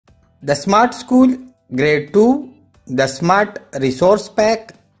The Smart School Grade 2, The Smart Resource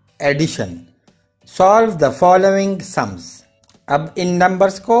Pack Edition. Solve the following sums. अब इन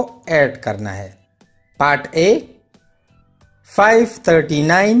numbers को add करना है. Part A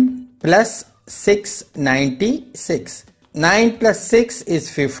 539 plus 696. 9 plus 6 is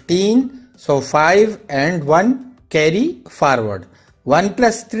 15, so 5 and 1 carry forward. 1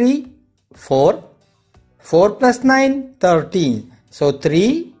 plus 3 4. 4 plus 9 13, so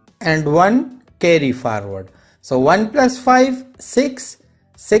 3 and 1 carry forward. So 1 plus 5 6.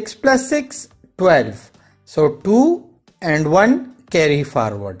 6 plus 6 12, so 2 and 1 carry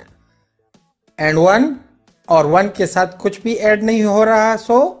forward. And 1 और 1 के साथ कुछ भी add नहीं हो रहा,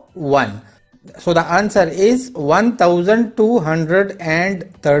 so 1. So the answer is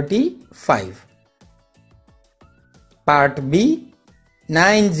 1235. Part B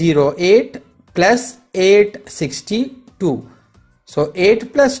 908 plus 862. So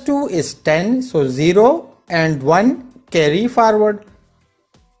 8 plus 2 is 10, so 0 and 1 carry forward.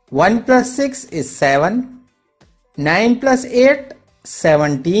 1 plus 6 is 7. 9 plus 8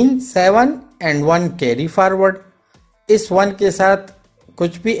 17, 7 and 1 carry forward. इस 1 के साथ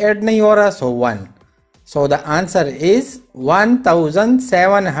कुछ भी ऐड नहीं हो रहा, so 1. So the answer is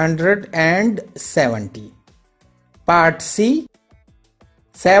 1770. Part C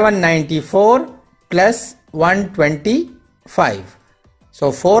 794 plus 125.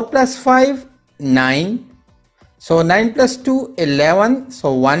 So 4 plus 5 9. So 9 plus 2 11,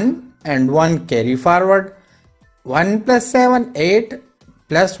 so 1 and 1 carry forward. 1 plus 7 8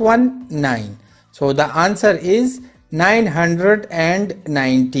 plus 1 9. So the answer is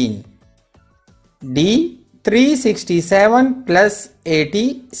 919. D 367 plus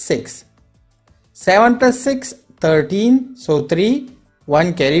 86. 7 plus 6 13, so 3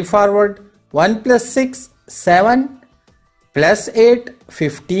 1 carry forward. 1 plus 6 7 plus 8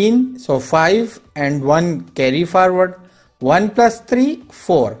 15, so 5 and 1 carry forward. 1 plus 3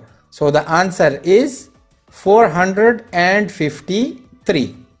 4, so the answer is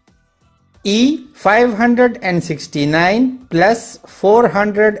 453. E 569 plus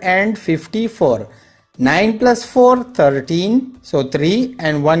 454. 9 plus 4 13, so 3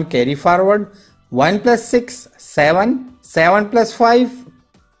 and 1 carry forward. 1 plus 6 7. 7 plus 5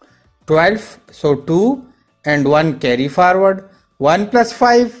 12, so 2 and 1 carry forward. 1 plus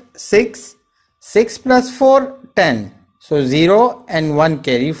 5 6. 6 plus 4 10, so 0 and 1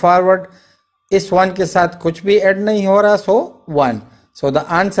 carry forward. इस 1 के साथ कुछ भी add नहीं हो रहा, so 1. So the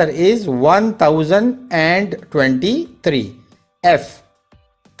answer is 1023. F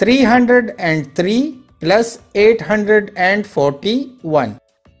 303 plus 841.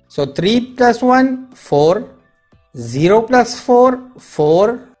 So 3 plus 1 4. 0 plus 4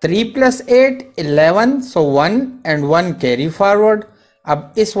 4. 3 plus 8 11, so 1 and 1 carry forward.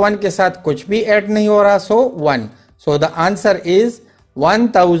 अब इस 1 के साथ कुछ भी ऐड नहीं हो रहा, so 1. So the answer is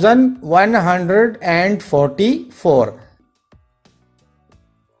 1144.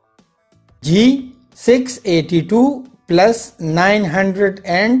 G 682 plus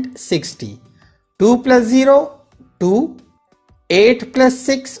 960. 2 plus 0 2. 8 plus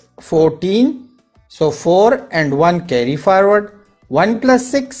 6 14, so 4 and 1 carry forward. 1 plus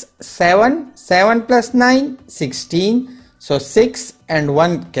 6 7. 7 plus 9 16, so 6 and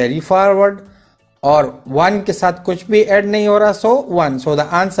 1 carry forward. और 1 के साथ कुछ भी ऐड नहीं हो रहा, so 1. So the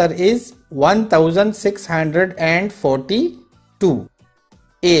answer is 1642.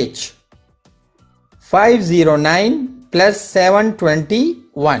 H 509 plus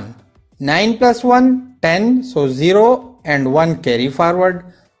 721. 9 plus 1 10, so 0 and 1 carry forward.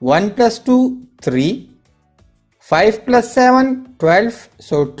 1 plus 2 3. 5 plus 7 12,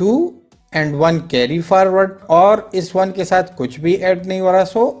 so 2 and 1 carry forward. और इस 1 के साथ कुछ भी ऐड नहीं हो रहा,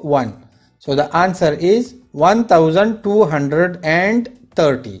 so 1. So the answer is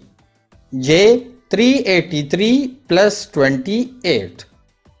 1230. J 383 plus 28.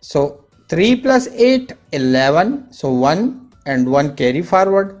 So 3 plus 8 11, so 1 and 1 carry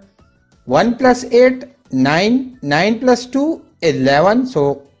forward. 1 plus 8 9. 9 plus 2 11,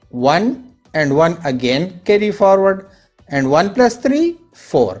 so 1 and 1 again carry forward. And 1 plus 3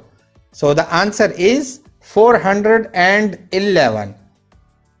 4. So the answer is 411.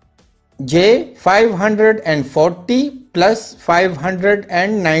 J 540 plus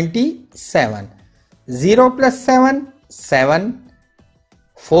 597. 0 plus 7 7.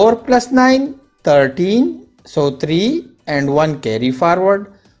 4 plus 9 13, so 3 and 1 carry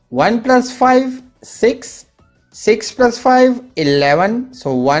forward. 1 plus 5 6. 6 plus 5 11,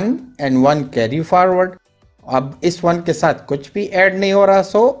 so 1 and 1 carry forward. अब इस 1 के साथ कुछ भी add नहीं हो रहा,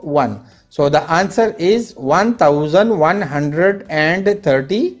 so 1. So the answer is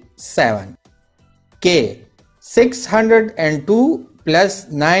 1136. 7. K. 602 plus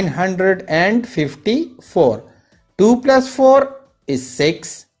 954. 2 plus 4 is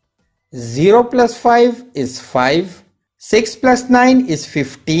 6. 0 plus 5 is 5. 6 plus 9 is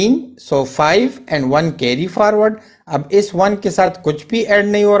 15. So 5 and 1 carry forward. अब इस 1 के साथ कुछ भी ऐड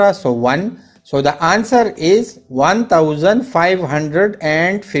नहीं हो रहा, so 1. So the answer is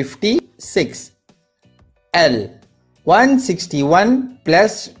 1556. L. 161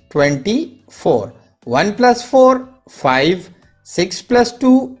 plus 24. 1 plus 4 5. 6 plus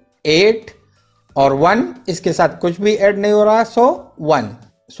 2 8 और 1 इसके साथ कुछ भी ऐड नहीं हो रहा, so 1.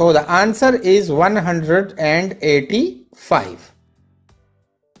 So the answer is 185.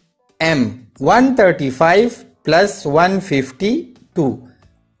 M. 135 plus 152.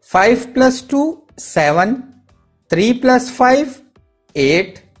 5 plus 2 7. 3 plus 5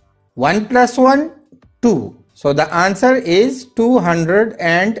 8. 1 plus 1 2. So the answer is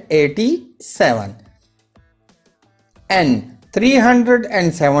 287. N.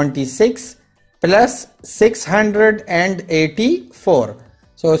 376 plus 684.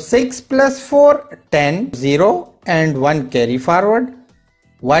 So 6 plus 4 10. 0 and 1 carry forward.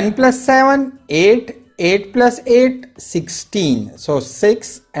 1 plus 7 8. 8 plus 8 16. So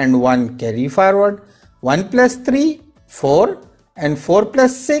 6 and 1 carry forward. 1 plus 3 4 and 4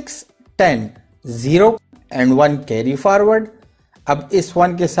 plus 6 10. 0 and 1 carry forward. अब इस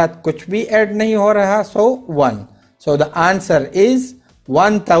 1 के साथ कुछ भी add नहीं हो रहा, so 1. So the answer is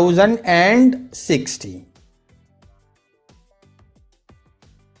 1060.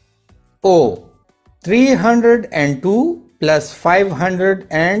 O. 302 plus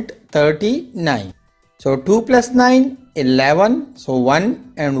 539. So 2 plus 9 11. So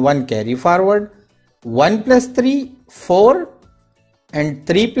 1 and 1 carry forward. 1 plus 3 4 and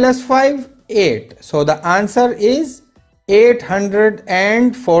 3 plus 5 8. So the answer is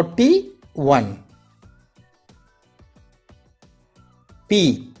 841.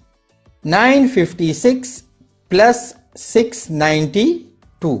 P. 956 plus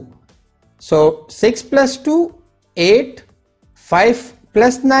 692. So 6 plus 2 8. 5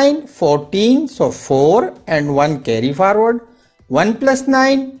 plus 9 14. So 4 and 1 carry forward. 1 plus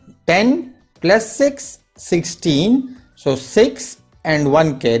 9 10 plus 6 16. So 6 and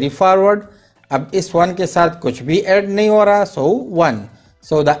 1 carry forward. अब इस 1 के साथ कुछ भी add नहीं हो रहा, so 1.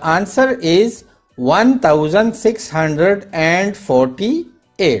 So the answer is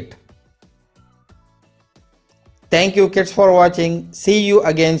 1648. Thank you kids for watching. See you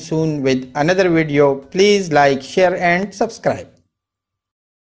again soon with another video. Please like, share and subscribe.